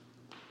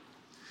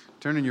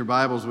Turn in your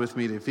Bibles with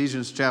me to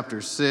Ephesians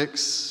chapter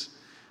 6,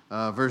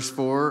 verse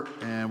 4,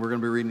 and we're going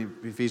to be reading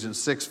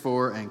Ephesians 6,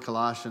 4, and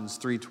Colossians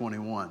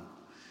 3:21.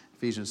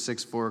 Ephesians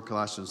 6, 4,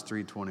 Colossians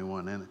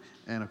 3:21,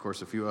 and of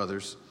course a few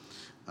others,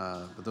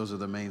 but those are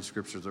the main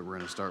scriptures that we're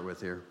going to start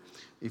with here.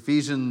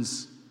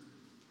 Ephesians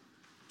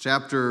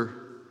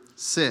chapter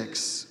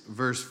 6,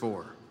 verse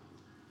 4.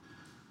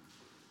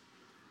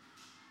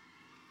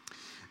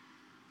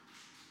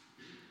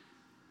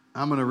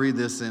 I'm going to read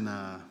this in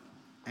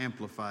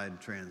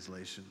Amplified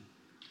translation.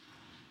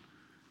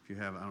 If you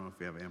have, I don't know if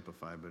you have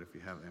Amplified, but if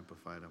you have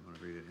Amplified, I'm going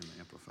to read it in the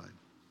Amplified.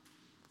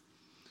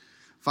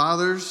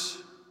 Fathers,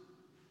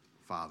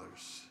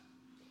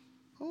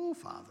 oh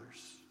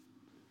fathers,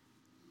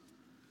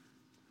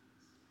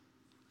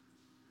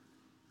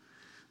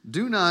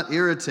 do not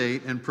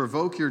irritate and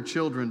provoke your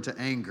children to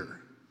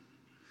anger.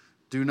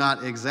 Do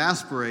not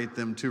exasperate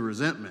them to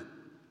resentment,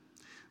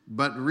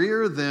 but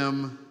rear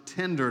them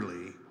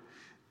tenderly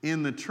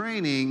in the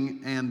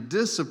training and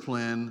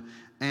discipline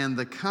and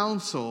the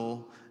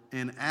counsel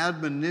and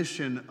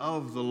admonition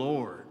of the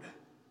Lord.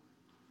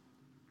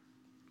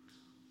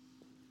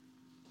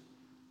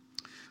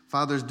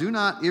 Fathers, do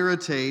not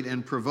irritate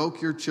and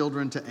provoke your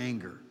children to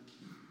anger.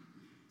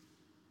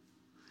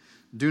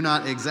 Do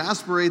not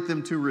exasperate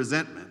them to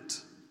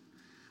resentment,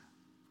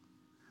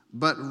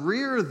 but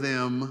rear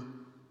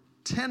them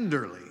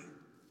tenderly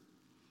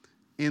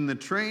in the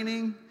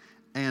training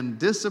and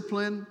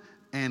discipline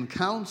and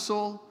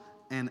counsel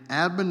and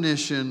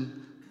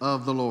admonition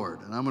of the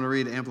Lord. And I'm going to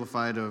read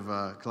Amplified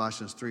of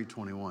Colossians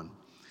 3:21.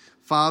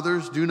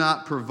 Fathers, do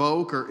not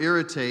provoke or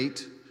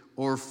irritate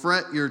or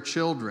fret your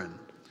children.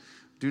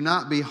 Do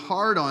not be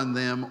hard on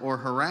them or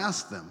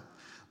harass them,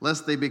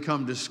 lest they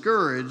become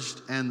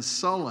discouraged and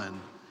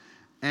sullen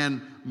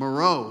and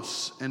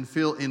morose and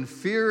feel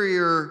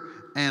inferior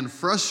and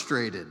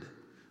frustrated.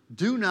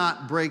 Do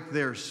not break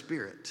their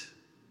spirit.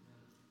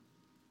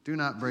 Do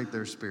not break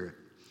their spirit.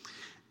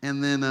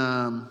 And then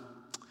 1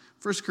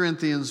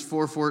 Corinthians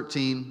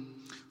 4:14,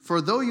 for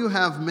though you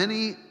have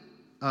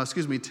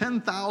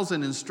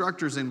 10,000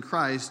 instructors in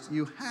Christ,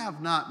 you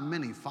have not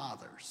many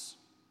fathers.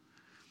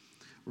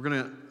 We're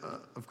going to,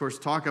 of course,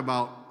 talk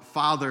about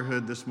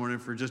fatherhood this morning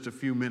for just a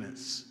few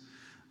minutes,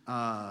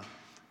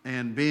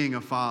 and being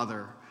a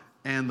father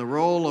and the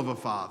role of a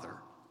father.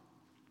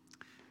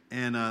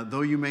 And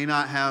though you may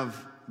not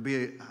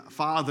be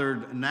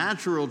fathered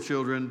natural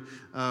children,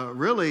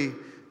 really,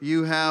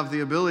 you have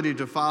the ability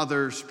to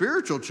father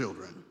spiritual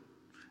children.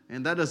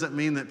 And that doesn't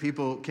mean that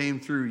people came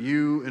through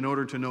you in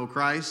order to know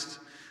Christ.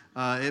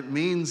 It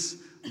means,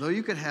 though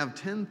you could have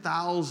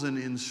 10,000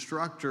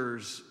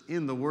 instructors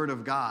in the Word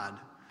of God,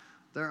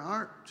 there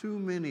aren't too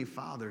many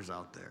fathers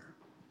out there.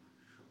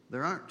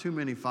 There aren't too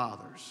many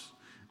fathers.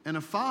 And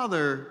a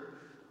father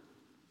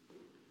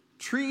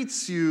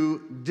treats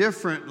you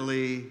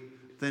differently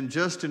than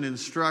just an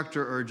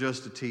instructor or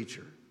just a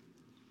teacher.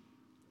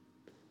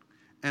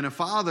 And a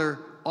father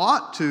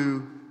ought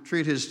to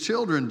treat his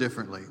children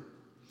differently.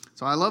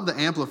 So I love the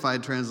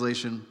Amplified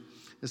translation.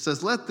 It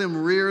says, let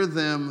them rear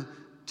them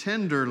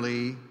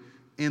tenderly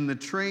in the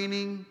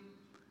training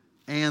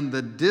and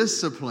the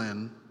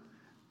discipline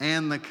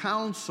and the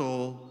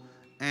counsel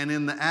and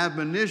in the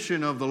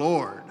admonition of the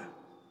Lord.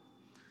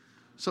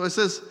 So it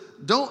says,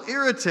 don't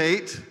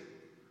irritate.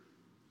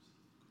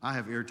 I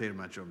have irritated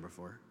my children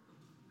before.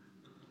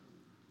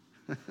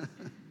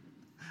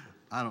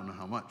 I don't know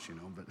how much,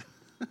 but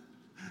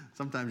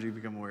sometimes you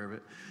become aware of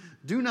it.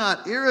 Do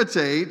not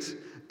irritate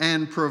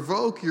and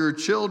provoke your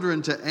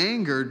children to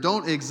anger.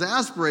 Don't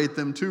exasperate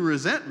them to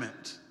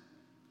resentment.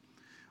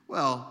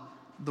 Well,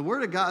 the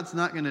Word of God's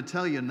not going to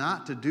tell you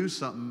not to do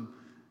something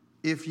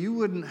if you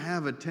wouldn't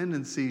have a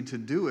tendency to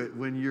do it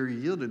when you're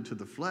yielded to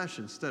the flesh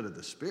instead of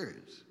the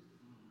Spirit.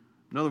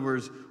 In other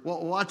words,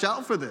 well, watch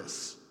out for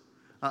this.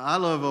 I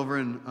love over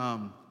in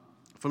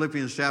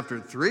Philippians chapter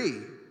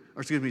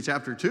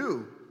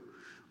 2,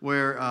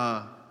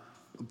 where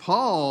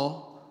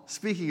Paul,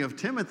 speaking of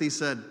Timothy,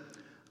 said,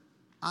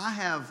 I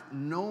have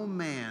no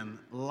man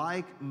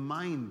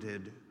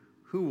like-minded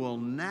who will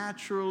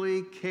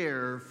naturally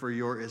care for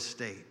your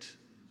estate.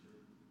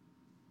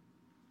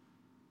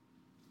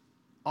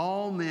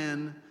 All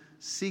men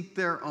seek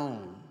their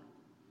own,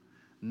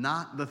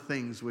 not the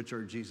things which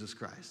are Jesus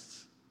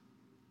Christ's.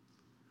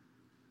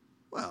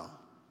 Well,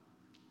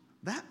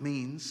 that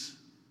means,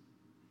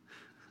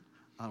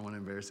 I don't want to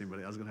embarrass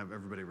anybody. I was going to have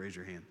everybody raise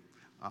your hand.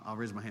 I'll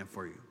raise my hand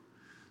for you.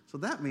 So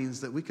that means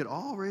that we could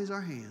all raise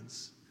our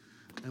hands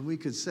and we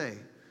could say,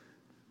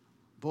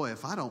 boy,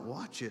 if I don't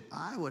watch it,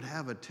 I would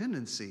have a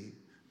tendency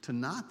to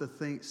not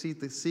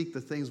seek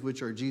the things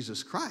which are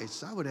Jesus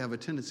Christ. I would have a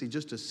tendency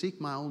just to seek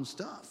my own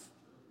stuff.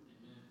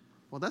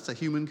 Well, that's a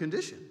human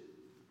condition.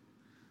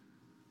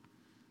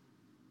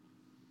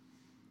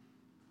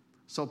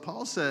 So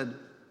Paul said,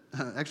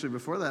 actually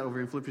before that, over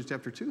in Philippians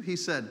chapter 2, he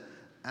said,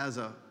 as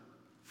a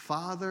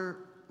father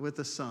with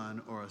a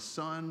son or a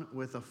son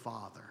with a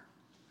father,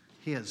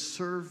 he has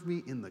served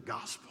me in the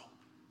gospel.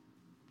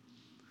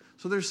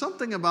 So there's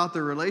something about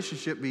the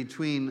relationship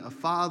between a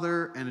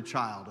father and a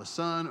child, a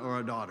son or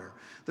a daughter.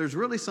 There's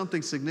really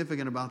something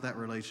significant about that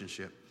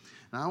relationship.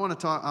 Now I want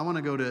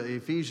to go to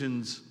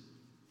Ephesians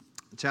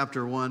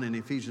chapter 1 and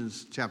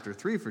Ephesians chapter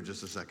 3 for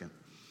just a second.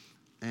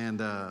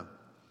 And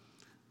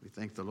we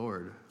thank the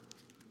Lord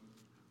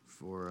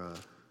for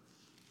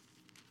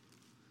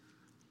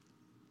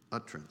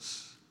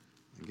utterance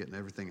and getting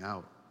everything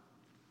out.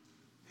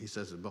 He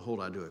says,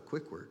 behold, I do a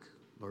quick work.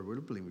 Lord, would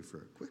you believe me for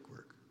a quick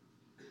work?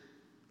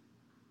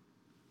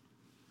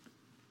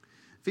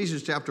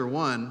 Ephesians chapter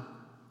 1,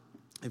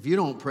 if you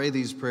don't pray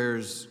these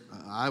prayers,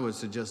 I would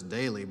suggest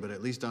daily, but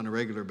at least on a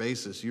regular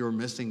basis, you're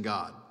missing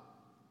God.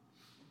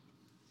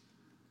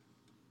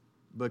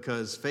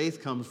 Because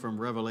faith comes from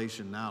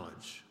revelation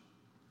knowledge.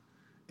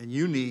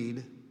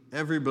 And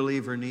every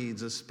believer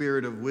needs a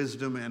spirit of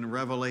wisdom and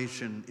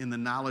revelation in the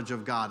knowledge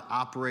of God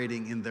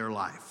operating in their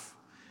life.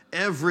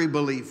 Every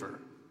believer.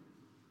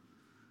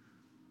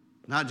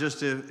 Not just,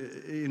 for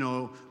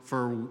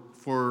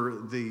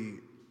the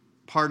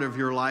part of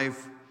your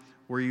life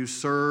where you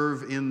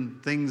serve in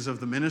things of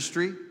the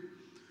ministry,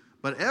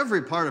 but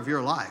every part of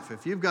your life.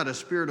 If you've got a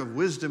spirit of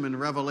wisdom and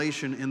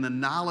revelation in the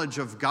knowledge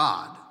of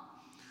God,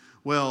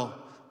 well,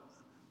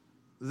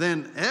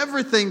 then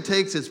everything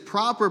takes its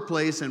proper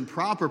place and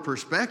proper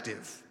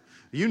perspective.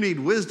 You need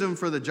wisdom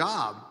for the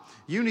job.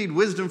 You need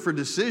wisdom for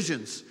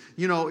decisions.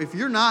 If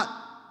you're not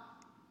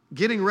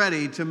getting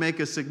ready to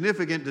make a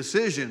significant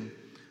decision,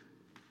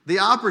 the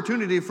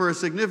opportunity for a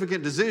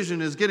significant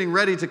decision is getting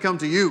ready to come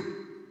to you.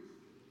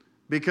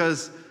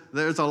 Because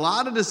there's a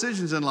lot of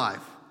decisions in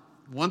life.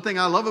 One thing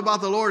I love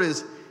about the Lord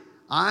is,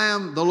 I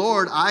am the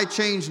Lord, I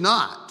change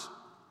not.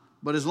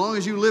 But as long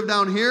as you live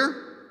down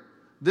here,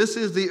 this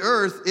is the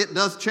earth, it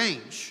does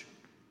change.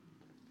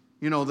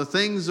 The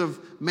things of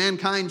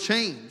mankind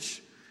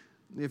change.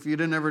 If you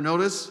didn't ever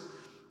notice,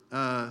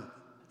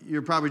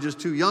 you're probably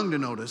just too young to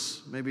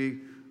notice.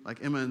 Maybe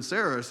like Emma and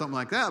Sarah or something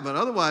like that. But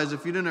otherwise,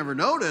 if you didn't ever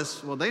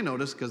notice, well, they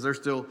notice because they're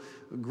still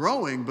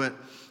growing. But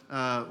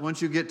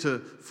once you get to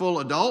full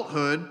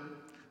adulthood,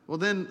 well,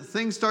 then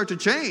things start to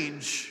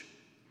change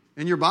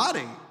in your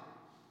body.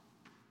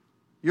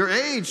 Your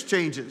age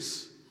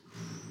changes.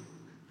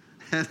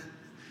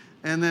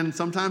 And then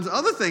sometimes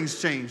other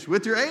things change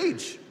with your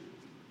age.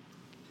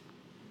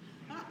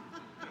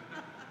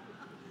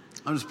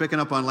 I'm just picking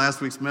up on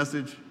last week's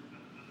message.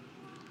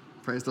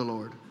 Praise the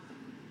Lord.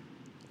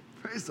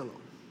 Praise the Lord.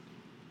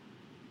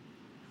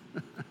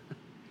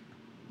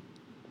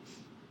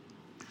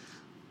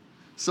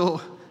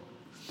 So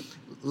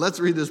let's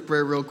read this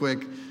prayer real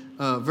quick.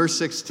 Verse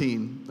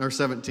 16 or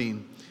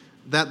 17.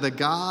 That the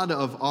God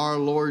of our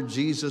Lord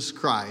Jesus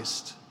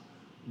Christ,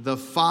 the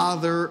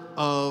Father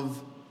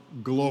of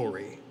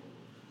glory,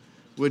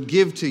 would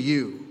give to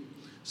you.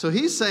 So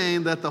he's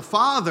saying that the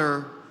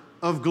Father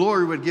of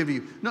glory would give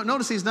you. No,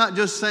 notice he's not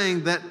just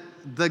saying that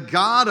the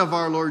God of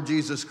our Lord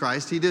Jesus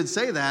Christ, he did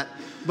say that,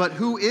 but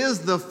who is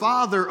the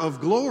Father of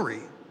glory.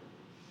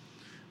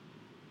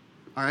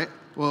 All right,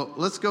 well,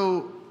 let's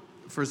go,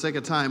 for sake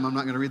of time, I'm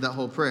not going to read that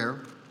whole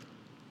prayer.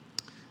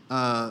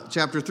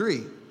 Chapter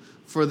 3,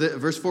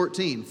 verse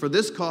 14. For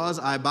this cause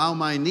I bow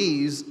my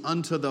knees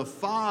unto the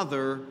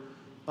Father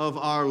of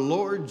our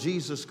Lord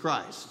Jesus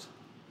Christ.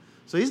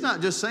 So he's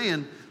not just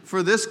saying,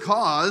 for this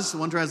cause,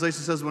 one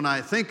translation says, when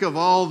I think of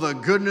all the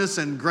goodness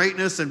and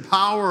greatness and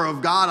power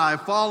of God, I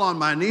fall on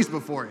my knees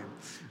before him,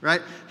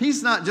 right?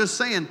 He's not just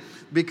saying,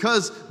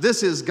 because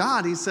this is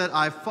God, he said,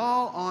 I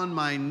fall on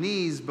my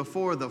knees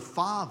before the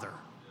Father.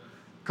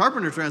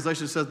 Carpenter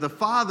translation says, the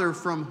Father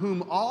from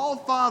whom all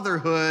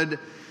fatherhood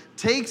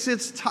takes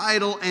its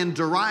title and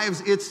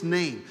derives its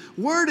name.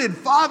 Where did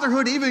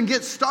fatherhood even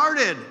get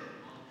started?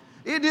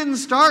 It didn't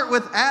start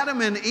with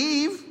Adam and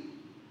Eve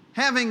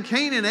having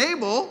Cain and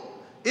Abel.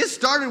 It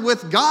started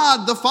with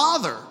God the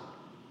Father.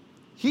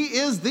 He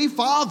is the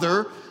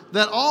Father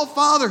that all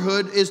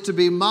fatherhood is to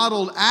be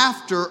modeled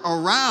after,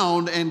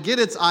 around, and get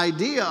its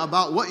idea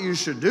about what you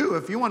should do.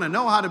 If you want to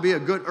know how to be a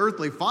good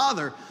earthly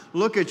father,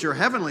 look at your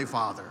heavenly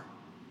Father.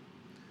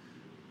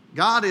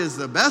 God is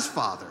the best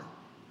Father.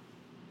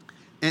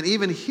 And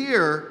even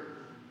here,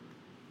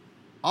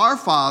 our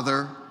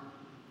Father,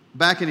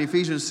 back in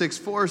Ephesians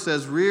 6:4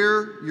 says,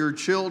 rear your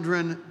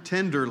children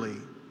tenderly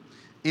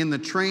in the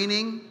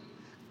training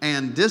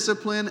and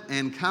discipline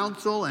and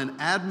counsel and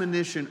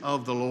admonition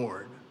of the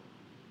Lord.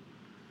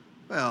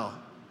 Well,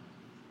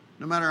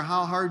 no matter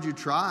how hard you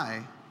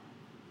try,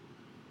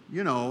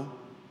 you're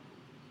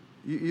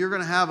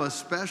going to have a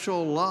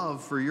special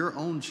love for your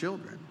own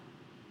children.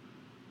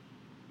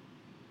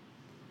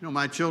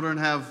 My children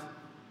have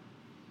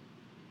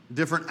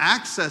different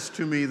access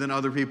to me than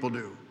other people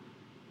do.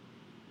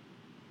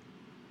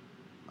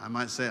 I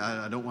might say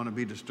I don't want to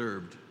be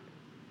disturbed.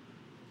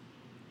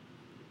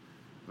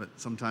 But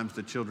sometimes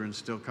the children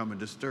still come and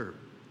disturb,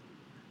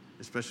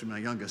 especially my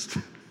youngest.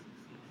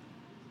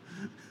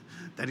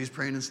 Daddy's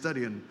praying and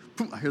studying.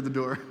 Boom, I hear the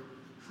door.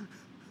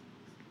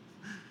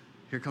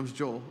 Here comes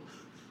Joel.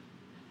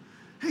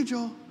 Hey,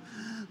 Joel.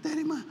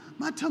 Daddy,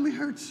 my tummy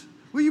hurts.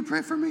 Will you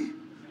pray for me?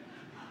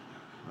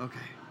 Okay.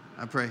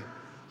 I pray.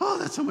 Oh,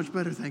 that's so much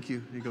better. Thank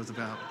you. He goes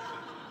about.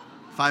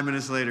 5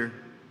 minutes later,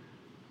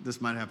 this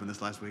might happen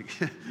this last week.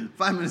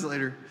 5 minutes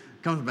later,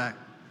 comes back.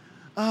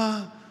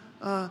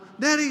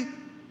 Daddy,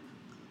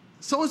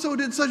 so-and-so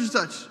did such and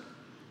such.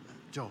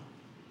 Joel,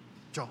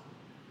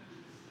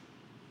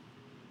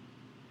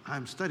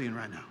 I'm studying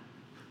right now.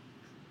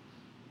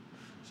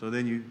 So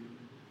then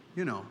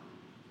you know,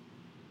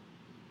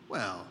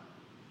 well,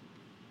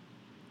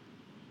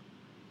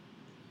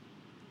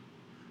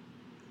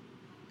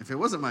 if it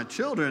wasn't my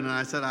children and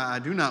I said, I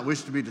do not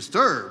wish to be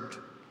disturbed,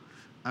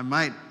 I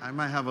might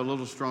have a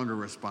little stronger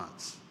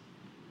response.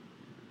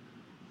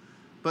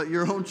 But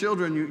your own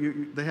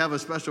children, they have a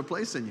special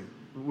place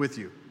with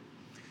you.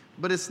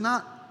 But it's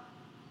not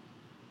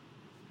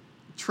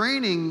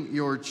training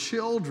your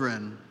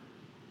children.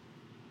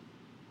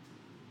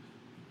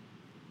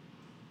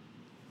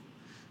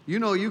 You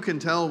know, you can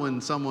tell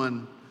when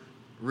someone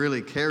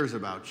really cares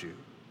about you.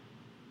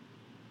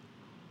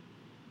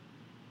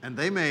 And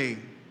they may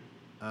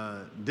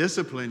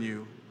discipline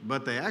you,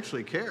 but they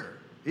actually care.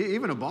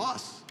 Even a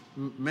boss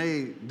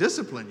may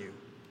discipline you,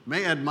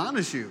 may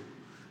admonish you,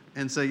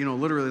 and say,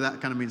 literally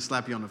that kind of means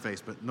slap you on the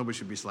face, but nobody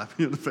should be slapping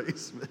you on the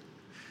face. But,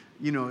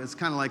 it's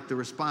kind of like the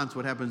response,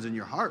 what happens in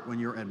your heart when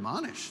you're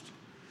admonished.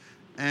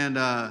 And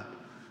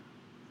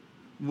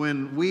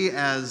when we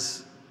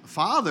as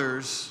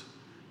fathers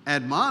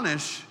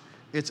admonish,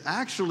 it's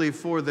actually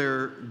for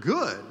their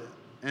good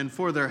and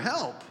for their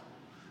help,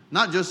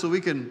 not just so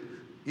we can,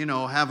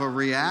 have a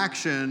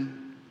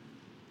reaction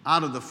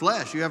out of the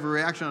flesh. You have a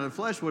reaction out of the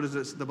flesh. What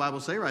does the Bible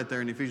say right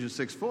there in Ephesians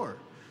 6:4?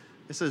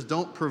 It says,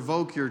 don't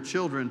provoke your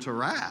children to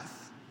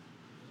wrath,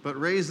 but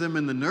raise them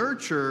in the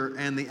nurture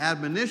and the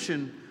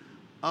admonition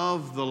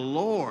of the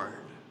Lord.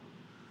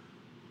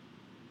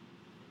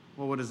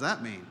 Well, what does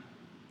that mean?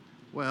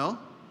 Well,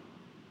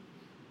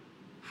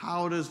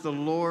 how does the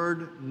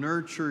Lord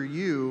nurture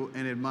you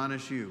and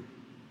admonish you?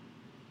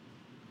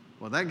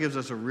 Well, that gives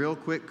us a real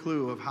quick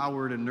clue of how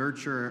we're to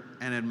nurture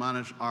and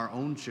admonish our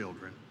own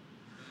children.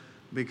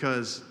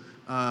 Because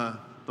the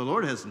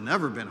Lord has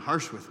never been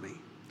harsh with me.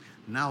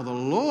 Now, the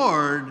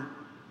Lord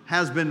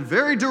has been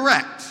very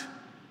direct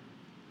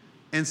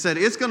and said,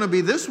 it's going to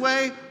be this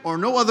way or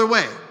no other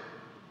way.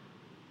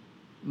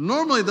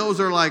 Normally, those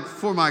are like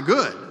for my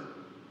good.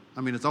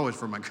 I mean, it's always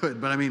for my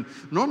good, but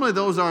normally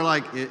those are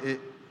like,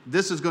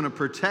 this is going to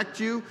protect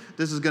you.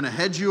 This is going to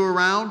hedge you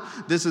around.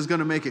 This is going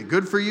to make it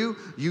good for you.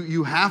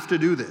 You have to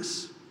do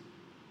this.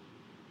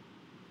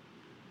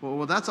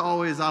 Well, that's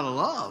always out of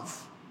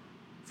love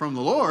from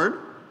the Lord.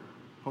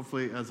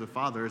 Hopefully, as a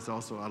father, it's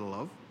also out of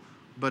love.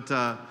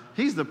 But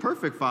he's the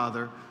perfect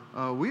father.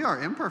 We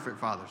are imperfect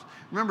fathers.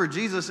 Remember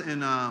Jesus in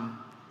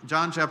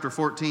John chapter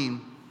 14,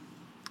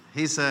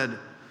 he said,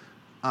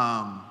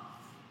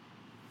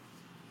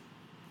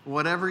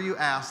 whatever you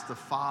ask the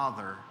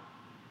Father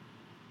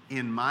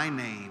in my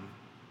name,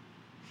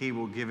 he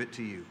will give it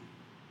to you.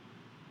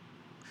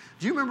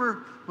 Do you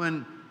remember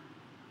when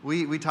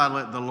we title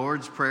it the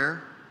Lord's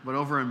Prayer, but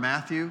over in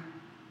Matthew,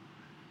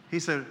 he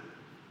said,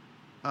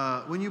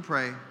 when you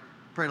pray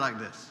like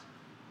this.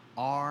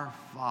 Our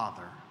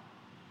Father,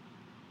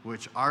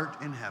 which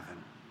art in heaven,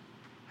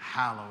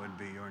 hallowed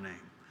be your name.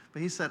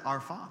 But he said, our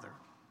Father.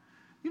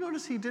 You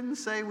notice he didn't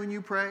say when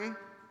you pray,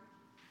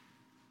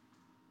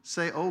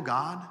 say, oh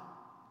God.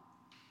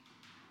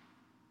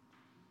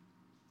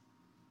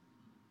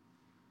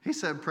 He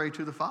said, pray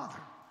to the Father.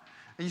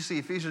 And you see,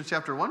 Ephesians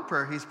chapter 1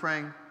 prayer, he's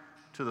praying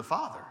to the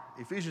Father.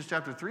 Ephesians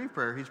chapter 3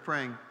 prayer, he's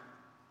praying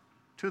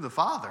to the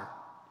Father.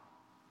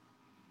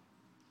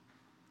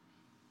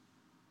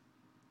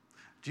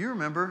 Do you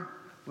remember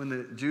when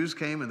the Jews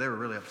came and they were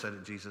really upset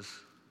at Jesus?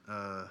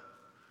 I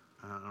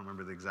don't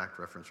remember the exact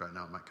reference right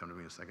now. It might come to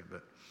me in a second.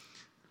 But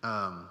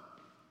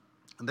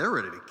and they're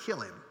ready to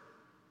kill him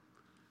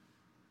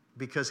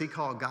because he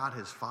called God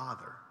his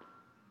Father.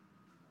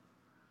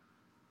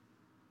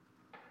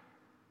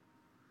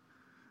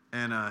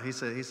 And he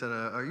said,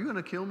 are you going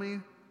to kill me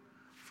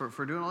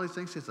for doing all these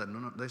things? He said,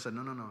 no. They said,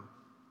 no.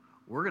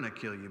 We're going to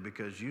kill you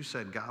because you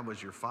said God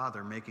was your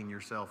Father, making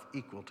yourself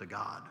equal to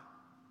God.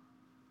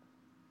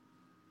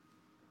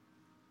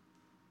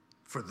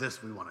 For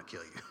this, we want to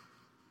kill you.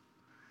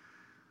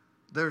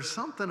 There's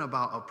something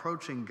about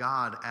approaching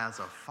God as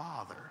a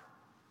father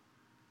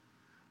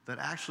that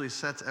actually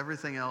sets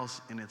everything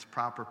else in its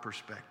proper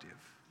perspective.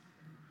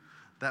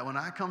 That when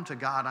I come to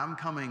God, I'm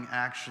coming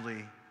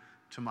actually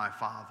to my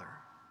Father.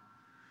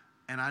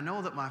 And I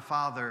know that my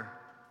Father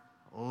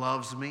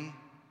loves me,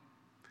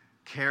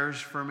 cares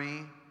for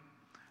me,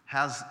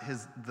 has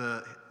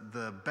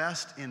the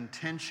best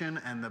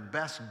intention and the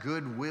best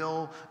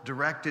goodwill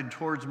directed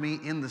towards me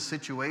in the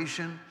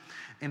situation.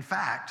 In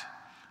fact,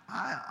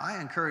 I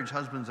encourage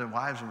husbands and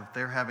wives, if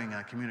they're having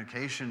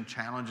communication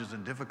challenges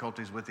and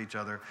difficulties with each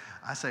other,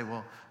 I say,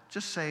 well,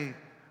 just say,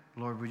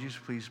 Lord, would you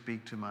please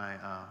speak to my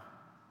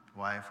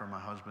wife or my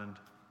husband?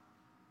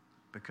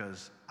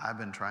 Because I've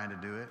been trying to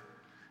do it,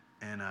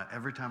 and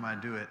every time I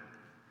do it,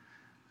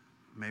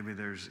 maybe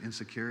there's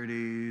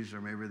insecurities or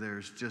maybe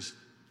there's just,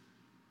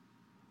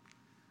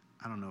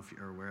 I don't know if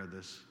you're aware of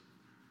this.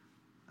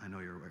 I know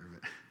you're aware of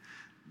it.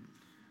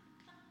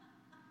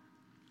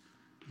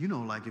 You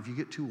know, like if you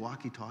get two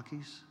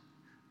walkie-talkies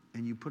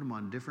and you put them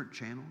on different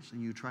channels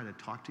and you try to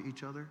talk to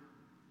each other,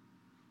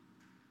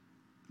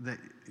 that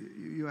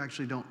you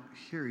actually don't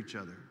hear each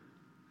other.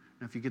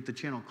 Now, if you get the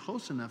channel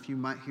close enough, you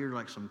might hear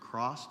like some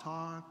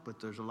crosstalk,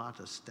 but there's a lot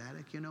of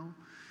static, you know?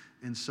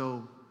 And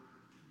so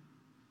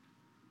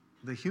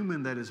the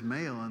human that is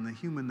male and the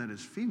human that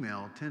is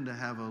female tend to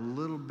have a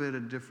little bit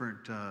of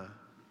different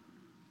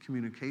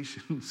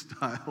communication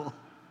style,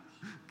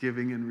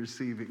 giving and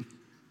receiving.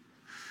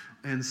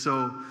 And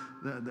so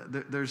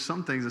there's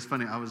some things. It's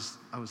funny. I was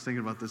thinking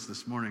about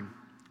this morning.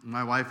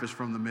 My wife is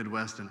from the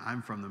Midwest, and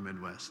I'm from the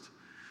Midwest.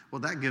 Well,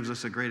 that gives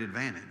us a great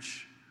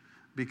advantage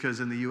because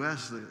in the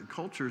U.S., the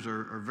cultures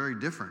are very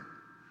different.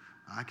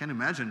 I can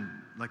imagine,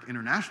 like,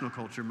 international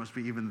culture must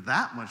be even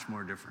that much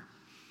more different.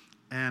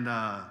 And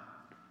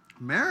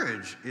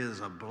marriage is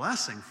a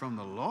blessing from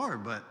the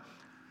Lord, but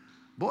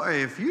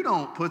boy, if you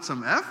don't put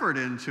some effort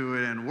into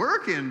it and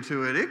work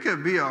into it, it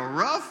could be a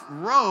rough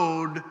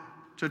road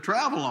to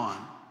travel on.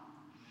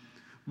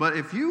 But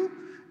if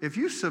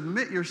you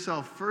submit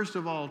yourself first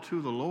of all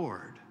to the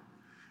Lord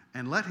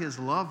and let his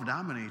love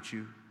dominate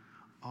you,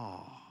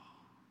 oh,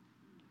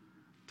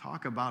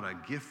 talk about a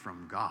gift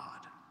from God.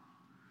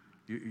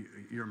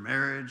 Your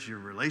marriage, your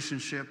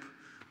relationship,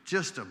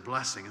 just a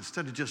blessing.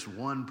 Instead of just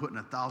one putting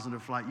 1,000 to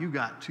flight, you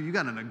got two. You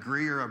got an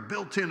agreeer, a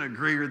built-in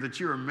agreeer that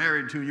you're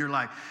married to, and you're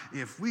like,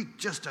 if we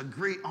just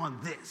agree on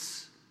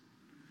this,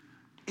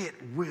 it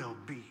will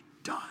be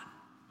done.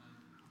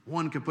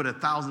 One can put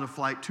 1,000 to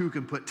flight, two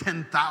can put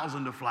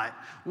 10,000 to flight.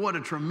 What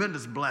a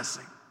tremendous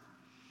blessing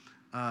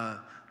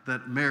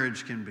that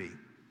marriage can be.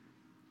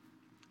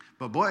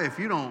 But boy, if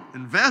you don't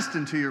invest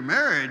into your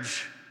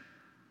marriage,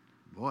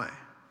 boy,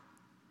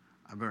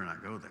 I better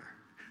not go there.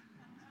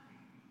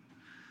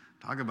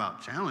 Talk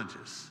about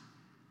challenges.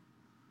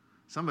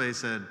 Somebody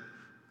said,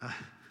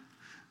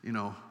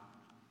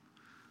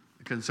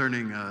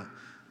 concerning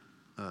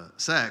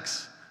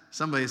sex,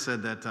 somebody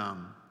said that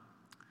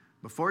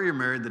before you're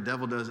married, the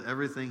devil does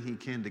everything he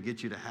can to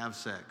get you to have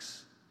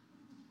sex.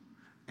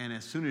 And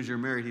as soon as you're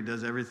married, he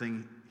does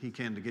everything he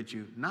can to get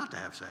you not to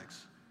have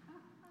sex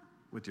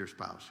with your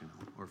spouse,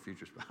 or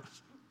future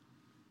spouse.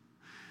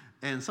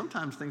 And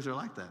sometimes things are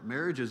like that.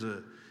 Marriage is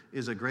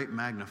a great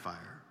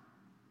magnifier.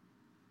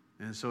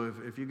 And so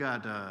if you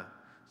got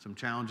some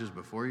challenges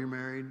before you're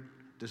married,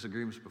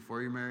 disagreements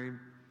before you're married,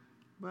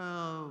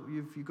 well,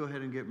 if you go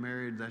ahead and get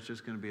married, that's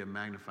just going to be a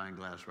magnifying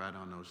glass right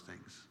on those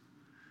things.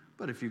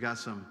 But if you got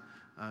some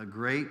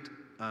great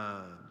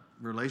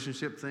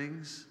relationship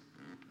things,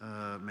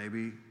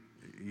 maybe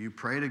you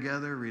pray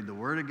together, read the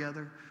Word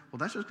together, well,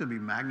 that's just going to be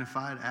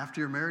magnified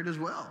after you're married as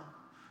well.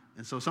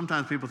 And so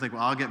sometimes people think,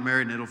 well, I'll get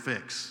married and it'll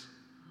fix.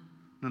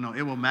 No,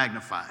 it will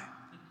magnify.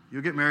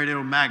 You'll get married,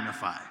 it'll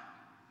magnify.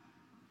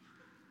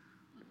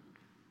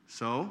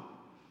 So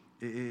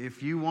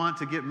if you want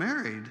to get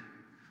married,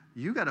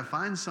 you got to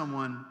find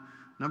someone,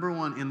 number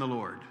one, in the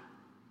Lord.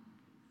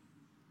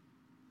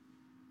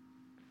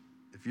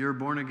 If you're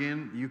born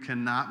again, you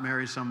cannot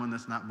marry someone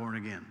that's not born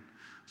again.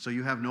 So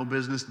you have no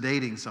business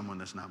dating someone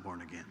that's not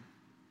born again.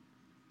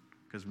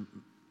 Because,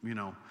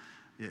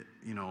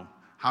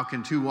 how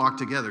can two walk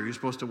together? You're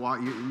supposed to walk,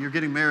 you're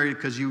getting married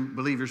because you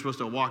believe you're supposed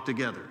to walk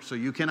together. So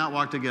you cannot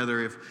walk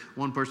together if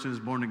one person is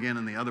born again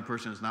and the other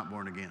person is not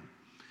born again.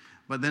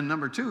 But then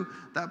number two,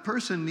 that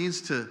person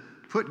needs to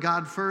put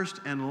God first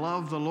and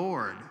love the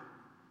Lord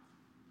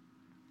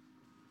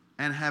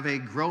and have a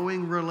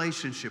growing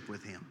relationship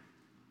with him.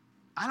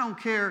 I don't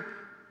care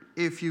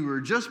if you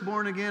were just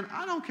born again.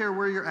 I don't care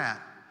where you're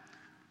at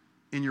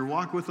in your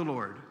walk with the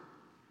Lord,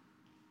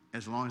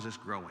 as long as it's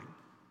growing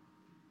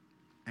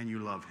and you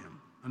love him.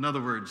 In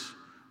other words,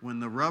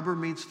 when the rubber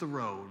meets the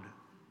road,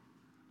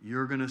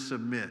 you're going to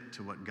submit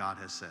to what God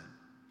has said.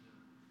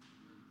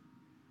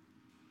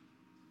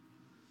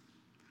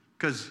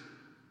 Because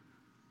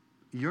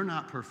you're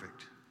not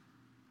perfect,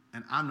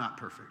 and I'm not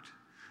perfect,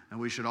 and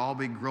we should all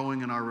be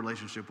growing in our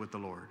relationship with the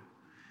Lord.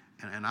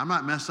 And I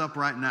might mess up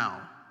right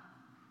now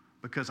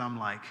because I'm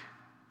like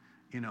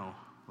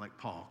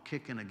Paul,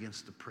 kicking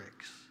against the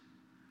pricks.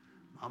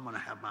 I'm going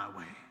to have my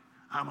way.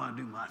 I'm going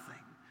to do my thing.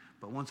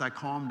 But once I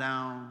calm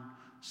down,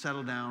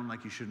 settle down,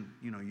 like you shouldn't,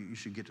 you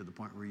should get to the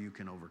point where you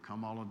can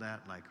overcome all of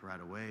that, like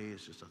right away.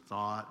 It's just a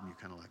thought, and you're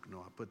kind of like, no,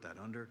 I put that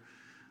under.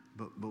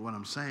 But what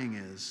I'm saying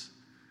is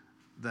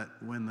that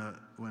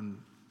when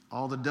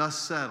all the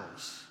dust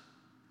settles,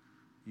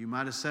 you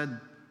might have said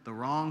the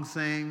wrong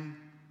thing,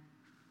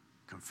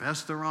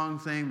 confessed the wrong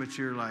thing, but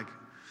you're like,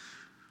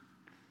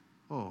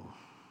 oh,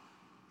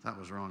 that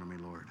was wrong of me,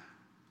 Lord.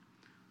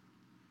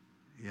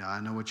 Yeah, I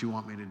know what you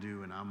want me to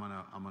do, and I'm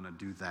gonna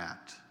do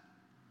that.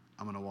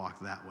 I'm gonna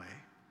walk that way.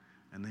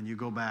 And then you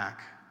go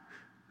back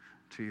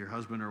to your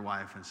husband or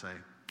wife and say,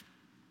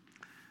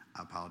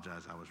 I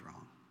apologize, I was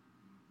wrong.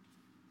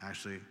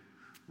 Actually,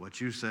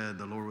 what you said,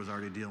 the Lord was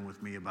already dealing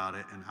with me about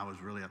it, and I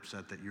was really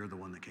upset that you're the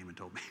one that came and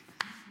told me.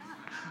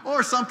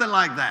 Or something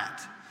like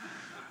that.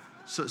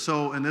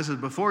 And this is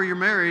before you're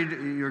married,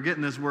 you're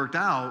getting this worked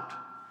out.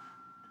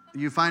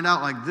 You find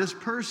out like this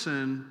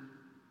person,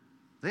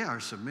 they are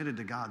submitted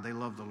to God. They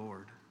love the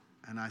Lord.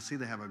 And I see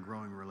they have a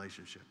growing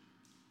relationship.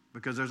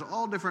 Because there's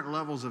all different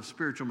levels of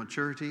spiritual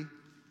maturity.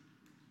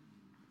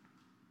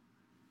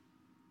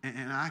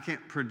 And I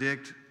can't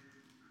predict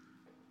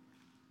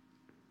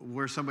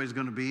where somebody's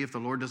going to be. If the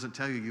Lord doesn't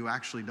tell you, you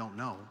actually don't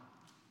know.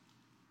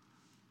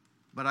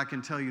 But I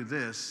can tell you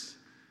this.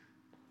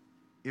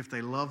 If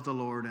they love the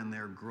Lord and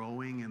they're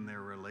growing in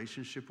their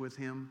relationship with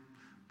Him,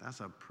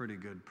 that's a pretty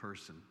good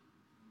person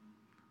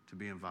to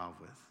be involved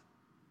with.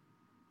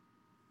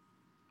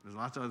 There's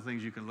lots of other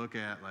things you can look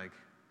at, like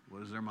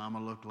what does their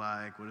mama look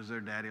like? What does their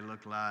daddy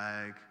look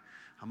like?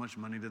 How much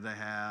money do they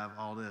have?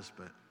 All this,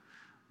 but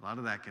a lot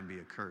of that can be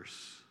a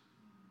curse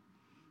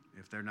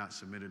if they're not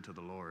submitted to the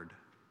Lord.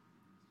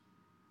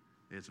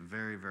 It's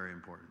very, very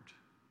important.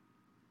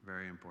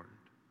 Very important.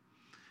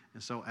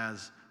 And so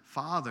as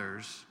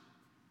fathers,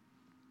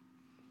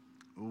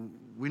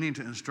 we need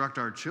to instruct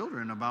our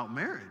children about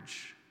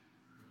marriage.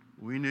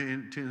 We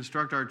need to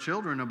instruct our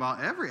children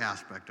about every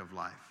aspect of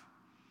life.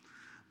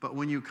 But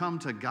when you come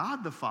to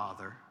God the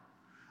Father,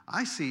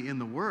 I see in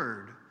the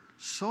Word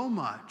so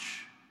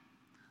much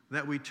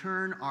that we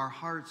turn our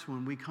hearts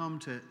when we come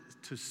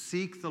to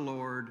seek the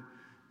Lord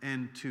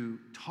and to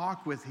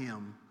talk with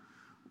Him.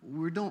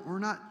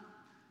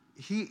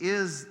 He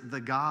is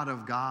the God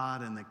of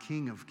God and the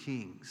King of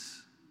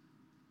Kings.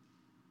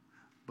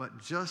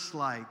 But just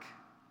like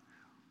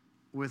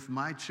with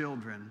my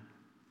children,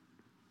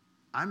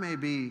 I may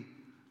be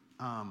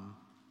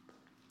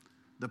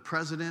the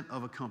president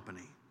of a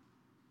company.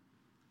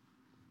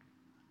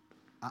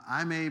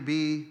 I may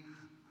be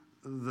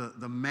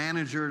the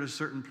manager at a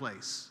certain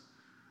place.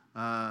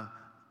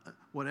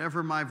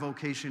 Whatever my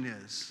vocation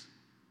is,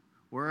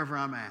 wherever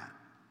I'm at.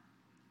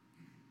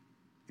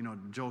 You know,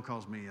 Joel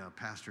calls me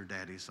Pastor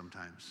Daddy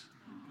sometimes.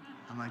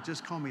 I'm like,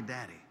 just call me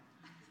Daddy.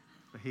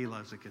 But he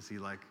loves it because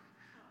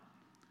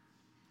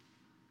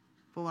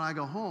but when I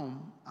go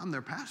home, I'm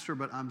their pastor,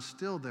 but I'm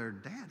still their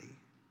daddy.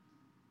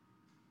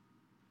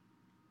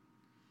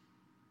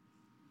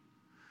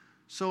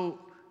 So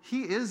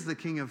He is the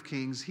King of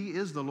Kings. He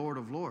is the Lord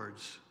of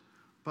Lords.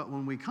 But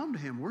when we come to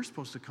Him, we're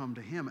supposed to come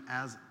to Him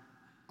as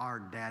our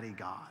Daddy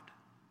God,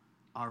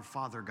 our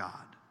Father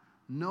God,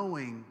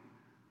 knowing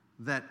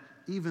that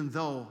even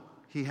though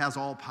He has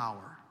all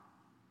power,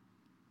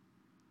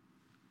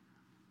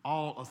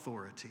 all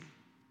authority,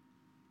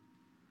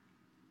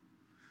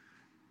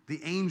 the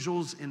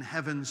angels in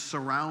heaven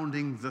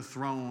surrounding the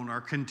throne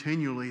are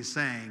continually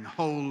saying,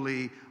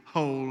 holy,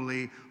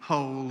 holy,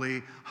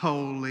 holy,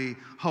 holy,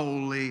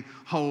 holy,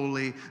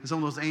 holy. And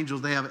some of those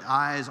angels, they have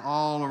eyes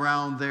all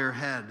around their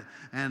head.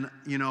 And,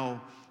 you know,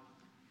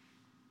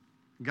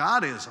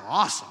 God is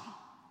awesome.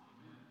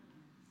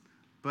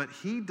 But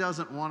He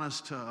doesn't want us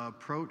to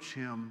approach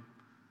Him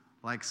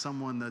like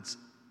someone that's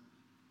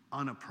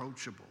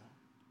unapproachable.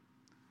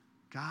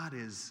 God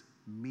is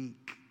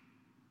meek.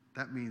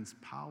 That means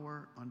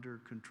power under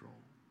control.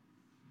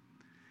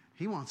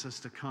 He wants us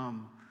to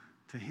come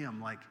to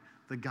Him like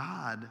the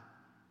God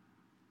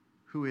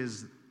who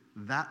is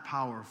that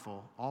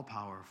powerful,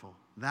 all-powerful,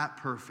 that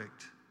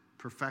perfect.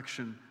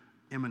 Perfection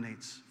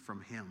emanates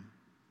from Him.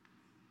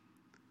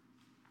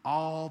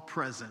 All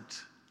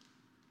present.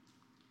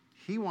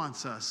 He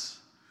wants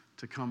us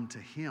to come to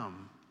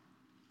Him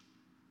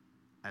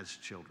as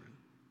children.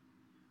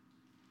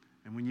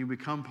 And when you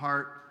become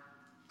part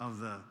of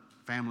the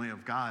family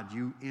of God,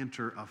 you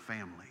enter a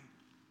family.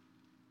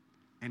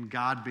 And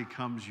God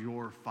becomes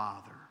your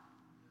Father.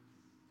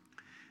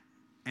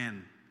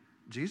 And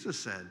Jesus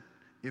said,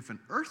 if an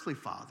earthly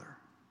father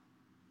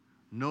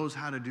knows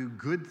how to do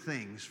good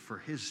things for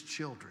his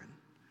children,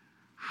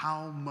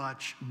 how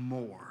much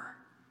more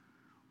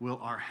will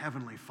our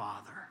Heavenly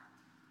Father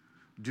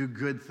do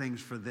good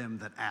things for them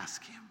that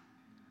ask Him?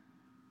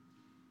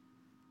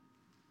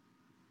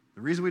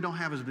 The reason we don't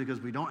have is because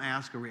we don't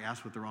ask, or we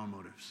ask with the wrong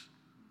motives.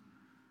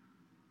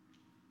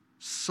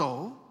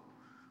 So,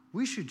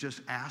 we should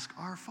just ask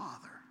our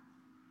Father.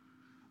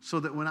 So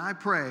that when I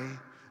pray,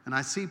 and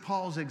I see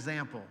Paul's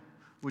example,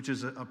 which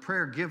is a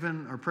prayer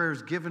given, or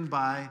prayers given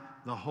by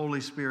the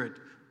Holy Spirit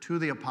to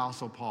the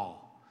Apostle Paul,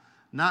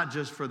 not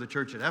just for the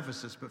church at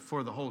Ephesus, but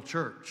for the whole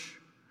church,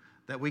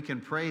 that we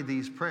can pray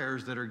these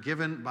prayers that are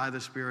given by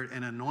the Spirit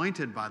and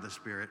anointed by the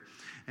Spirit.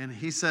 And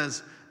he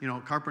says, you know,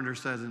 Carpenter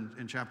says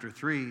in chapter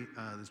 3,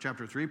 this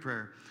chapter 3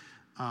 prayer,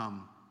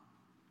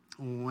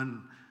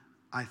 when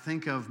I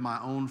think of my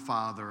own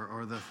father,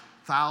 or the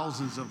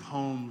thousands of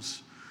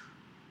homes,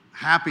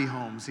 happy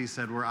homes, he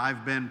said, where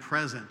I've been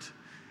present,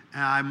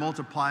 and I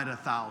multiplied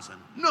 1,000.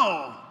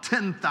 No,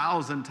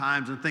 10,000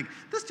 times, and think,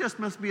 this just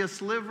must be a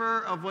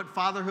sliver of what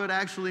fatherhood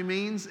actually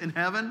means in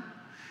heaven.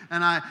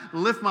 And I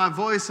lift my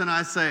voice and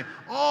I say,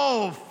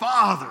 oh,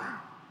 Father,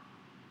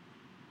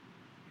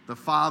 the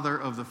Father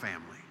of the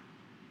family.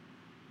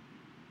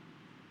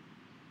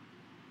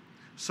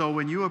 So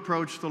when you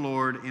approach the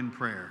Lord in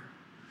prayer,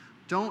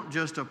 don't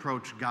just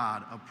approach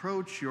God,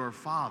 approach your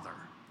Father.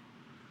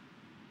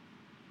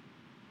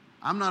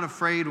 I'm not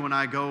afraid when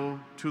I go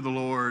to the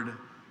Lord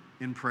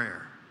in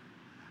prayer.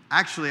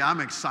 Actually, I'm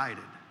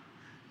excited.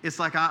 It's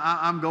like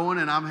I'm going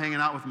and I'm hanging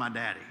out with my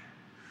daddy.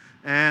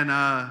 And,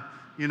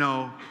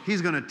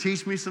 he's going to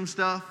teach me some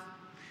stuff.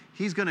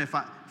 He's going to,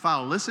 if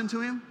I'll listen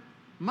to him,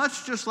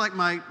 much just like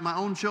my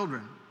own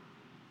children.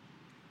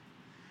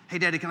 Hey,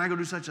 Daddy, can I go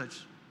do such?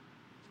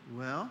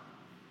 Well,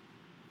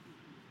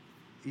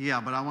 yeah,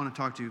 but I want to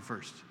talk to you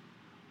first.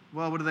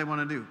 Well, what do they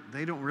want to do?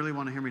 They don't really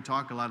want to hear me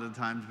talk a lot of the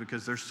times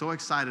because they're so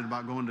excited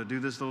about going to do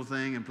this little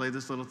thing and play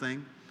this little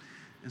thing.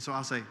 And so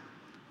I'll say,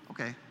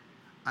 okay,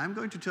 I'm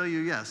going to tell you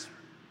yes,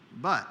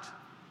 but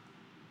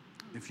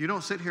if you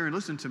don't sit here and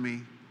listen to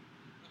me,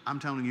 I'm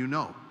telling you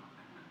no.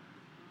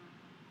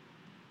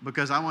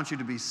 Because I want you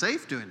to be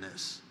safe doing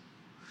this.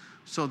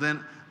 So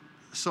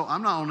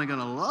I'm not only going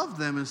to love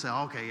them and say,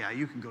 okay, yeah,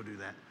 you can go do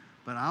that,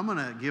 but I'm going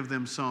to give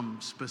them some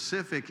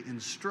specific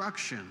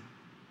instruction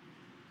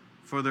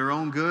for their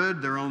own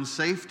good, their own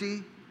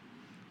safety,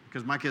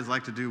 because my kids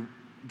like to do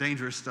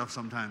dangerous stuff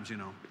sometimes,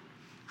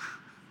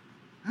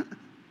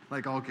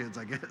 like all kids,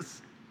 I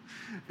guess.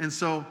 And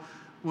so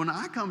when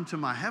I come to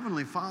my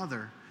Heavenly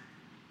Father,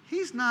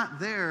 He's not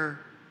there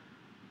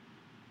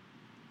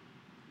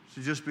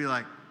to just be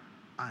like,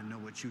 I know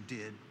what you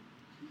did.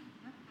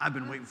 I've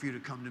been waiting for you to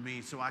come to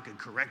me so I could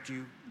correct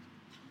you.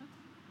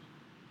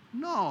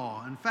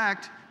 No, in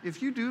fact,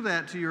 if you do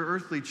that to your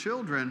earthly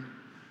children,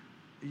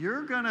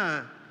 you're going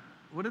to,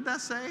 what did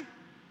that say?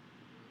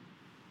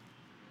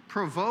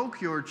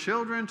 Provoke your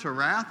children to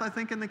wrath, I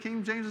think in the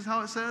King James is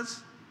how it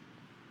says.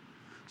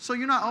 So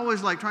you're not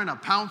always like trying to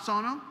pounce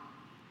on them.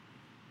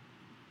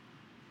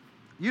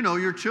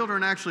 Your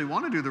children actually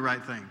want to do the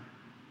right thing.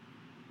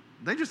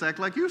 They just act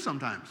like you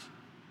sometimes.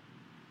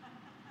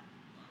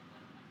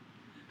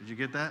 Did you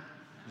get that?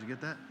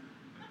 The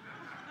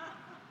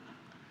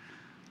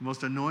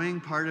most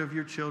annoying part of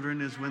your children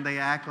is when they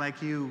act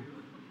like you.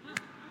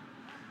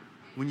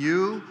 When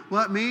you,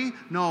 what, me?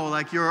 No,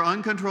 like your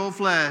uncontrolled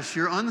flesh,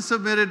 your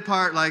unsubmitted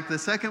part, like the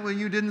second when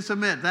you didn't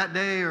submit that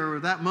day or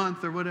that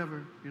month or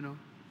whatever,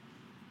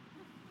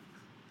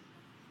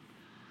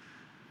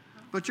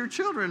 But your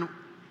children,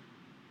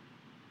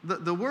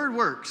 the word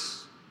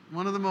works.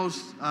 One of the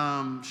most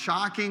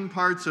shocking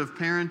parts of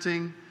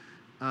parenting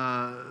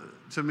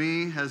to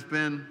me has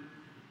been,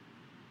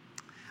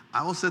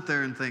 I will sit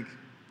there and think,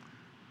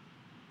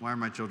 why are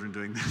my children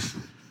doing this?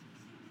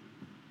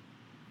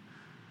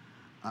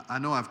 I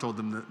know I've told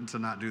them to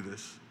not do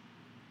this.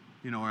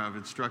 Or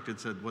I've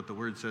said what the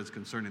word says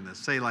concerning this.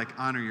 Say like,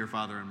 honor your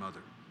father and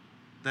mother,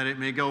 that it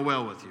may go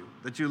well with you,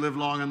 that you live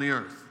long on the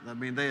earth. I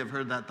mean, they have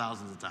heard that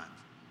thousands of times.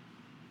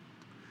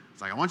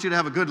 It's like, I want you to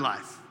have a good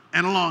life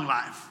and a long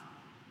life.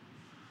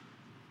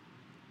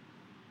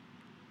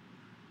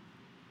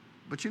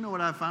 But you know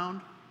what I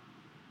found?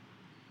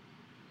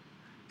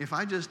 If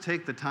I just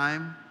take the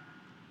time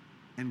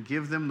and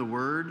give them the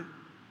word,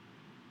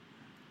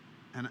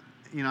 and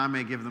I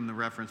may give them the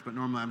reference, but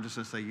normally I'm just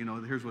going to say,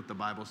 here's what the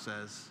Bible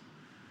says,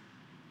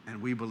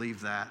 and we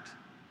believe that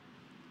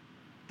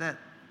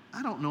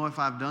I don't know if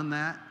I've done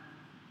that.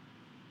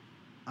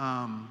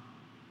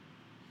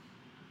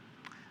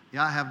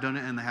 Yeah, I have done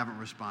it, and they haven't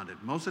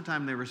responded. Most of the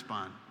time they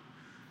respond.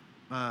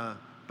 But,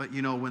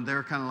 when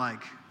they're kind of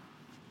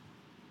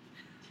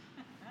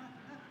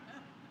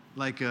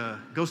like,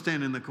 go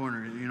stand in the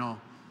corner,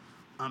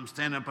 I'm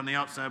standing up on the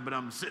outside, but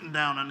I'm sitting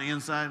down on the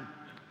inside.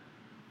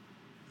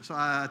 So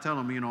I tell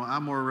them,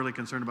 I'm more really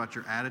concerned about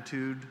your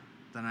attitude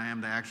than I am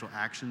the actual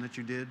action that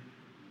you did.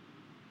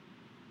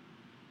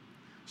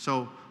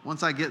 So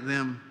once I get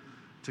them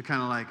to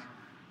kind of like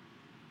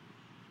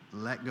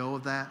let go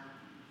of that,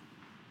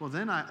 well,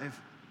 then I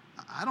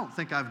don't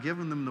think I've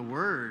given them the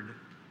word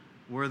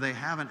where they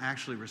haven't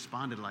actually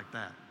responded like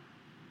that.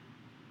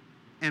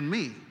 And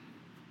me,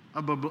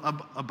 a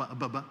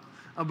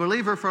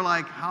believer for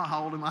like,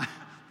 how old am I?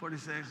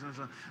 46.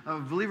 A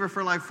believer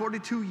for like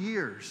 42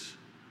 years.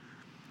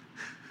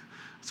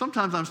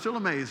 Sometimes I'm still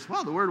amazed.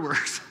 Wow, the word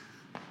works.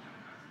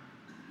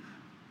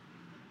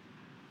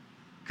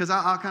 Because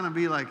I'll kind of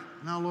be like,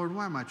 now, Lord,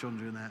 why are my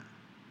children doing that?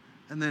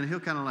 And then he'll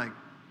kind of like,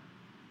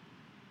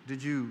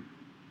 did you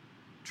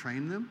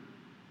train them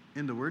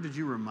in the word? Did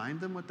you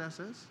remind them what that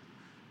says?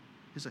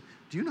 He's like,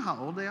 do you know how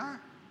old they are?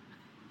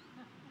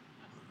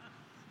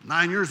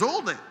 9 years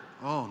old.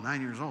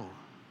 9 years old.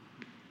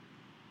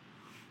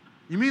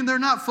 You mean they're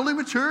not fully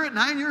mature at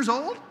 9 years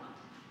old?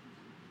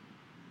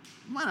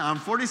 I'm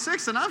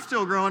 46 and I'm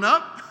still growing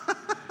up.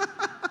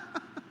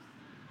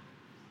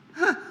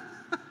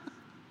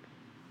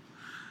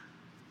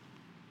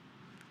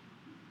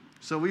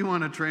 So we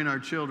want to train our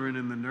children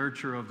in the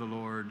nurture of the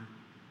Lord.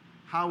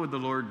 How would the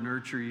Lord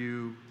nurture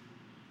you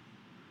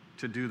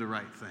to do the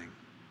right thing?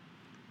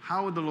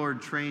 How would the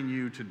Lord train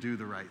you to do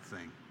the right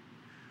thing?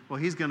 Well,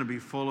 He's going to be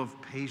full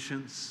of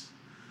patience,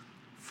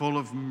 full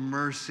of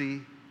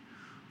mercy,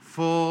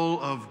 full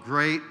of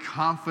great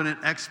confident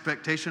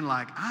expectation,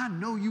 like, I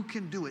know you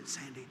can do it,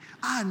 Sandy.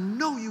 I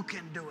know you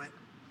can do it.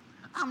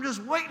 I'm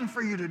just waiting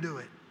for you to do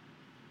it.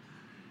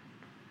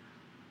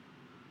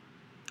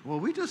 Well,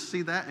 we just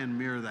see that and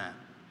mirror that.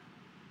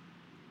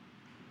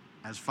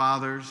 As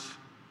fathers,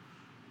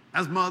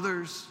 as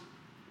mothers,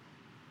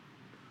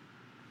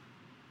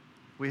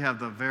 we have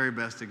the very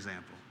best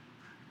example.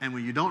 And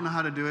when you don't know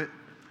how to do it,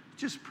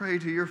 just pray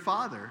to your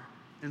Father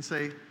and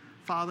say,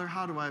 Father,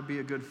 how do I be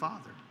a good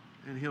father?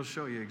 And He'll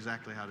show you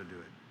exactly how to do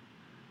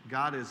it.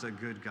 God is a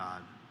good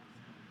God.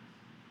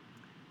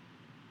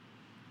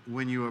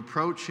 When you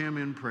approach Him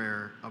in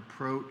prayer,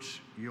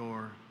 approach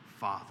your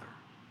Father.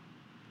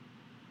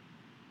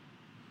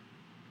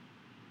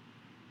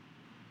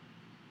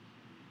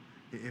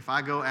 If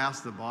I go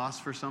ask the boss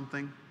for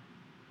something,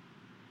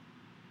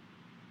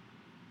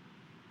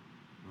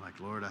 I'm like,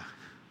 Lord,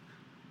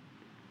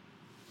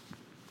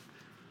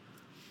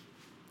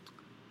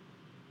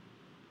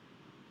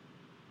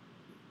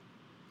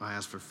 I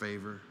ask for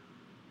favor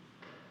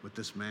with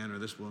this man or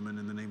this woman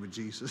in the name of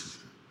Jesus.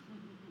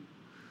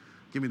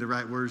 Give me the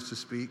right words to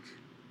speak.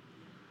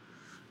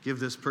 Give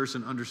this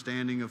person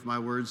understanding of my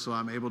words so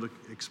I'm able to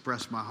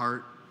express my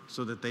heart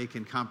so that they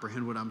can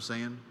comprehend what I'm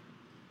saying.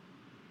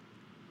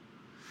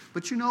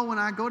 But you know, when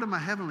I go to my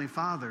Heavenly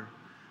Father,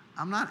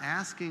 I'm not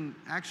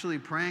actually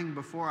praying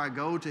before I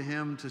go to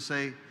Him to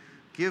say,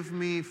 give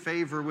me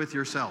favor with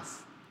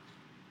yourself.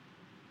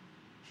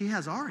 He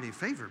has already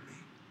favored me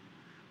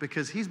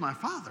because He's my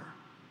Father.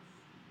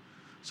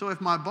 So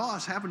if my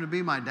boss happened to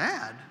be my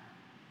dad,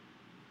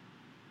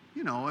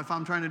 you know, if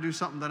I'm trying to do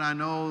something that I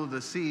know the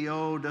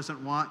CEO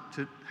doesn't want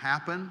to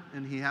happen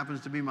and he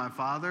happens to be my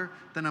father,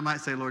 then I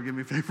might say, Lord, give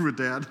me favor with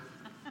Dad.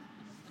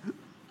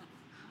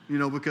 You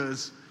know,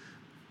 because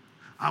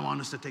I want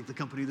us to take the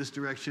company this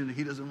direction.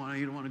 He don't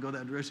want to go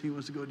that direction. He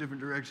wants to go a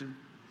different direction.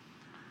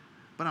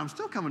 But I'm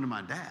still coming to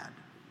my dad.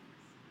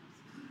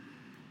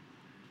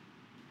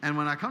 And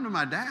when I come to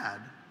my dad,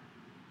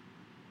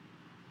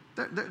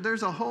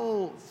 there's a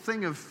whole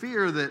thing of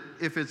fear that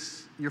if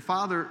it's your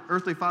father,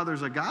 earthly father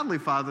is a godly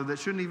father, that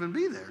shouldn't even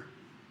be there.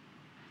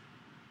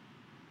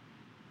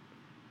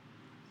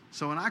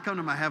 So when I come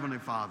to my Heavenly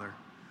Father,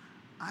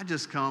 I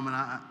just come and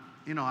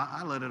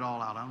I let it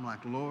all out. I'm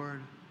like,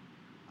 Lord,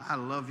 I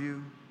love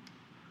you.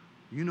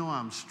 You know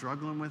I'm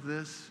struggling with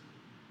this.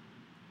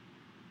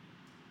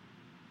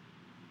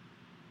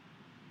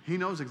 He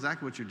knows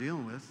exactly what you're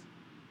dealing with.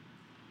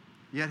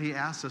 Yet He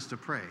asks us to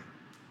pray.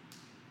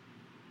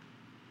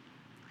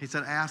 He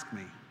said, ask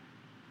me.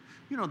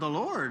 You know, the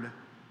Lord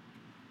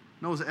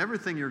knows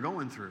everything you're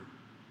going through.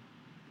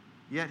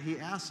 Yet He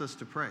asks us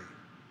to pray.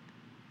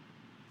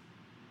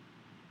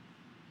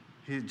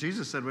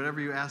 Jesus said, whatever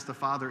you ask the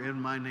Father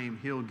in my name,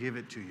 He'll give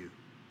it to you.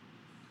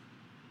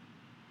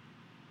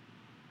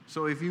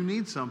 So if you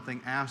need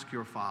something, ask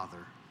your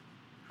Father,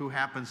 who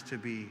happens to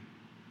be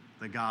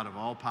the God of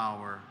all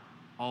power,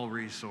 all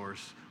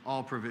resource,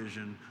 all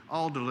provision,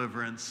 all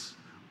deliverance,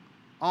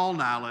 all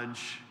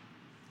knowledge,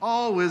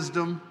 all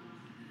wisdom,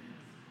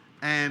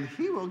 and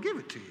He will give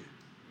it to you.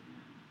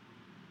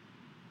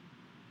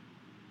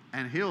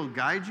 And He'll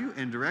guide you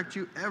and direct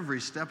you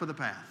every step of the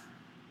path.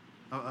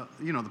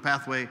 The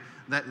pathway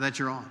that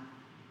you're on.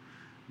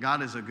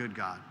 God is a good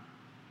God.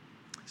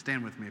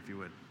 Stand with me if you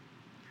would.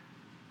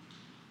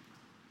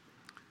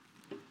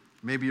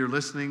 Maybe you're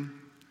listening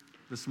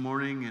this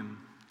morning and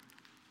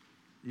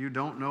you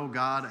don't know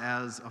God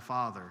as a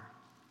father.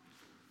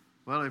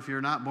 Well, if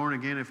you're not born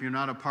again, if you're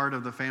not a part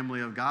of the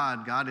family of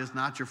God, God is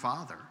not your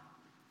father.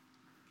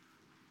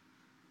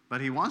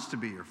 But He wants to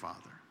be your father.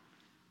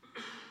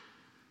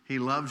 He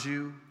loves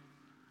you,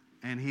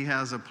 and He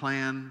has a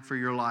plan for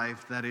your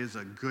life that is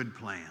a good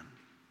plan.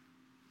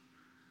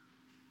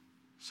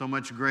 So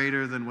much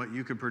greater than what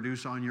you could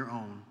produce on your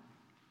own.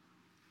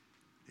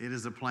 It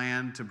is a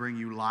plan to bring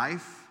you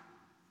life,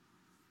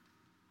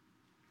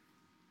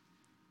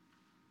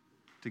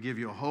 to give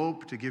you a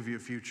hope, to give you a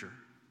future.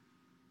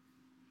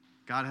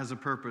 God has a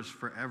purpose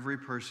for every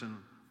person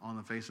on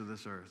the face of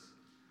this earth.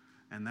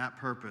 And that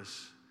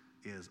purpose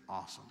is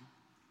awesome.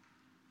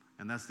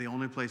 And that's the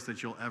only place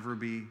that you'll ever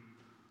be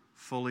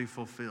fully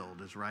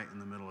fulfilled, is right in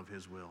the middle of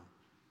His will.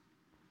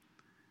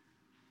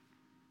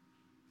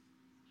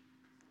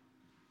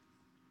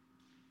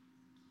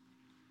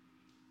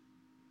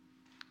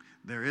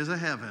 There is a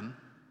heaven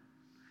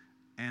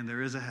and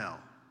there is a hell.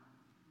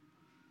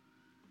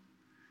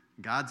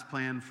 God's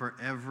plan for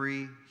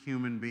every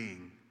human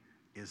being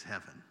is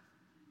heaven.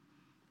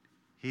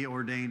 He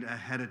ordained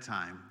ahead of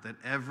time that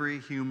every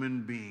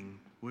human being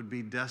would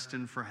be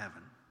destined for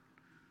heaven.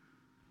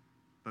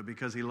 But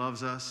because He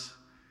loves us,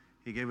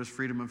 He gave us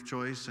freedom of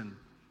choice, and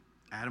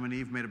Adam and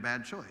Eve made a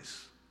bad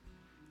choice.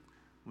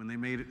 When they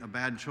made a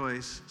bad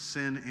choice,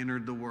 sin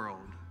entered the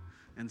world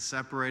and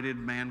separated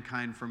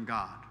mankind from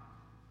God.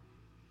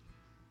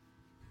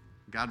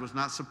 God was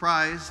not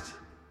surprised.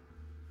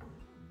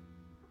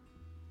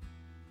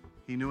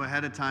 He knew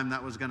ahead of time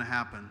that was going to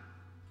happen.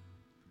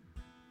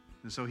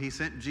 And so He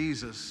sent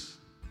Jesus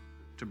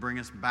to bring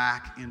us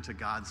back into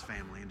God's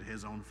family, into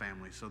His own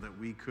family, so that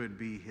we could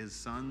be His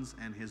sons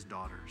and His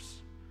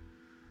daughters,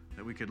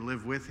 that we could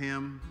live with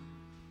Him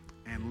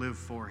and live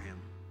for Him.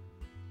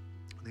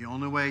 The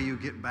only way you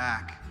get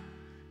back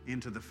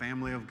into the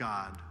family of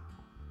God,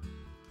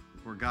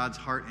 where God's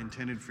heart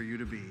intended for you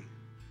to be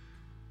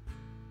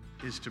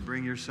is to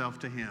bring yourself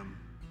to Him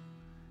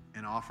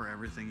and offer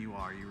everything you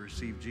are. You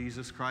receive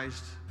Jesus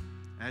Christ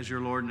as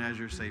your Lord and as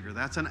your Savior.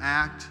 That's an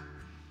act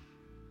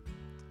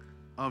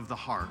of the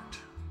heart.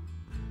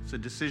 It's a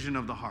decision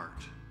of the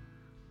heart.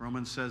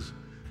 Romans says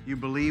you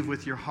believe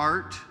with your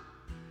heart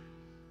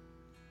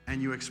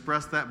and you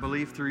express that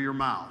belief through your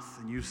mouth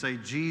and you say,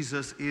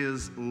 Jesus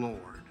is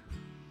Lord.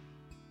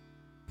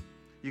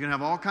 You can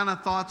have all kinds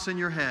of thoughts in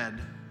your head,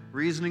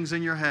 reasonings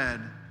in your head.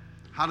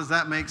 How does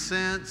that make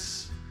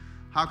sense?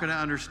 How can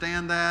I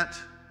understand that?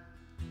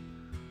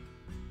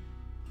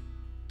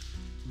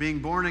 Being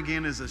born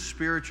again is a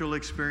spiritual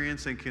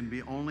experience and can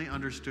be only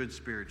understood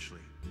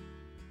spiritually.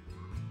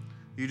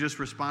 You just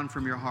respond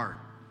from your heart.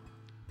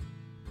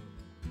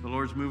 The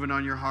Lord's moving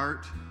on your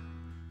heart.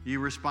 You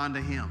respond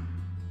to Him.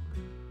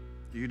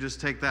 You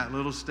just take that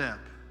little step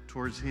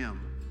towards Him,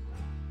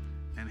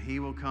 and He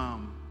will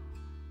come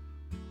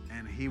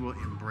and He will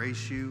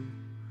embrace you.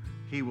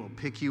 He will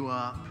pick you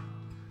up.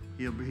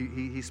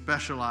 He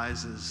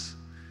specializes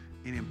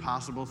in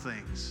impossible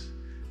things.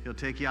 He'll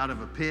take you out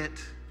of a pit.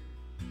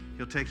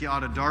 He'll take you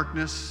out of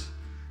darkness,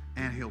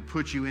 and He'll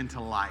put you into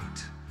light.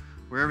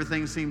 Where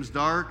everything seems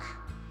dark,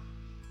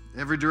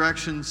 every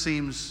direction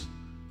seems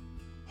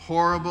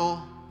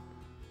horrible,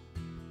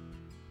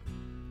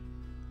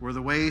 where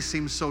the way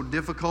seems so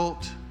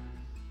difficult,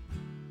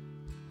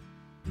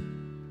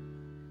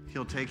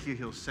 He'll take you,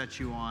 He'll set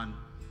you on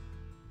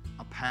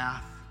a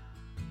path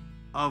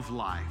of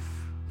life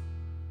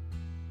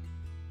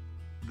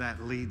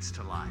that leads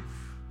to life.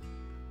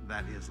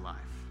 That is life.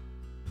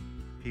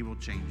 He will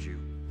change you.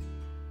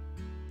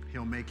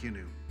 He'll make you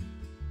new.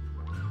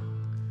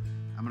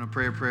 I'm going to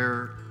pray a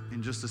prayer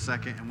in just a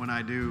second, and when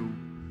I do,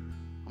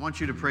 I want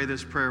you to pray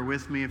this prayer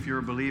with me if you're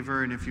a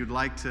believer, and if you'd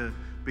like to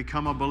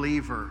become a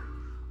believer,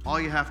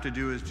 all you have to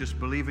do is just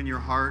believe in your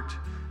heart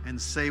and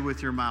say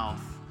with your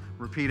mouth,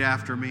 repeat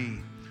after me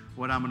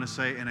what I'm going to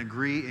say, and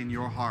agree in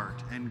your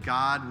heart, and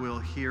God will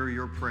hear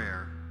your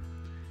prayer,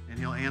 and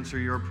He'll answer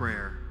your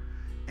prayer,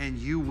 and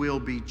you will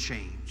be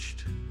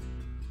changed.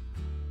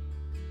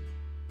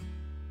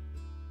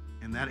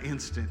 In that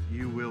instant,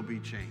 you will be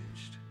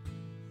changed.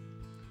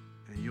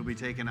 And you'll be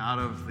taken out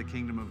of the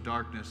kingdom of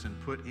darkness and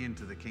put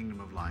into the kingdom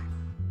of light.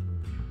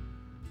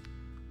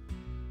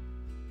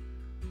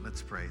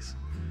 Let's praise.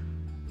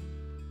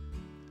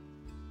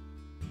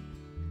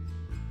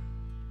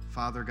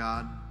 Father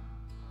God,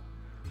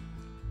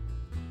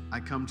 I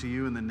come to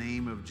you in the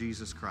name of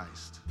Jesus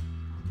Christ.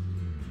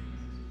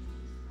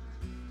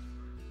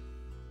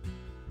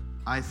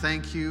 I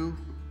thank you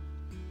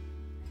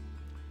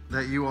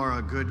that you are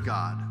a good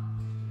God.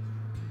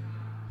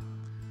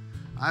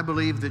 I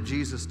believe that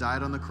Jesus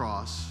died on the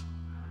cross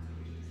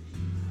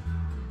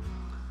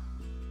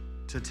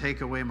to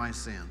take away my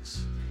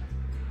sins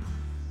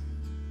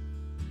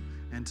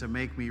and to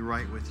make me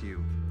right with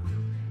you.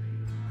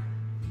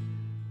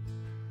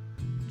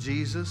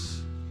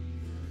 Jesus,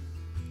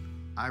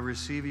 I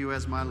receive you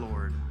as my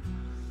Lord,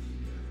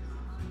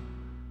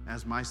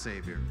 as my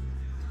Savior.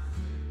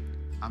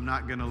 I'm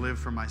not going to live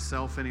for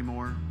myself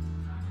anymore.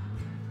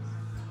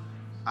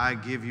 I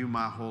give you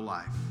my whole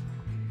life.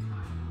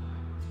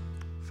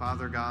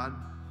 Father God,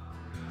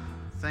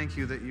 thank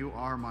you that you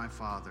are my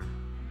Father,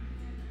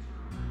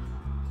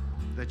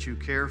 that you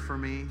care for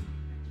me,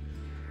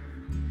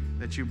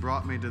 that you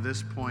brought me to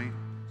this point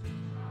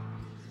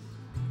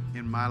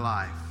in my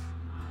life.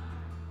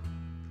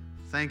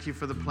 Thank you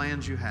for the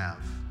plans you have.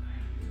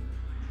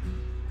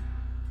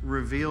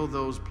 Reveal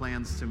those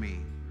plans to me.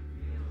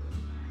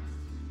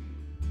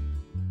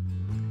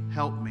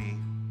 Help me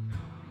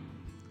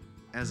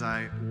as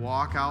I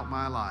walk out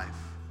my life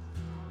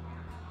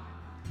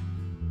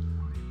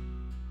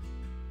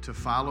to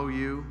follow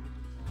you,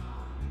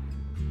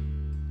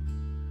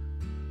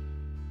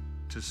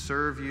 to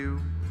serve you,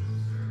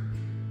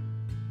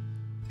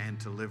 and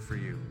to live for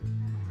you.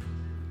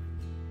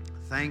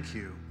 Thank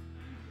you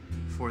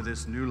for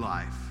this new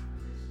life.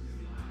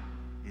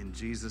 In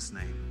Jesus'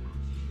 name,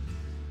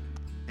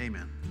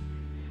 amen.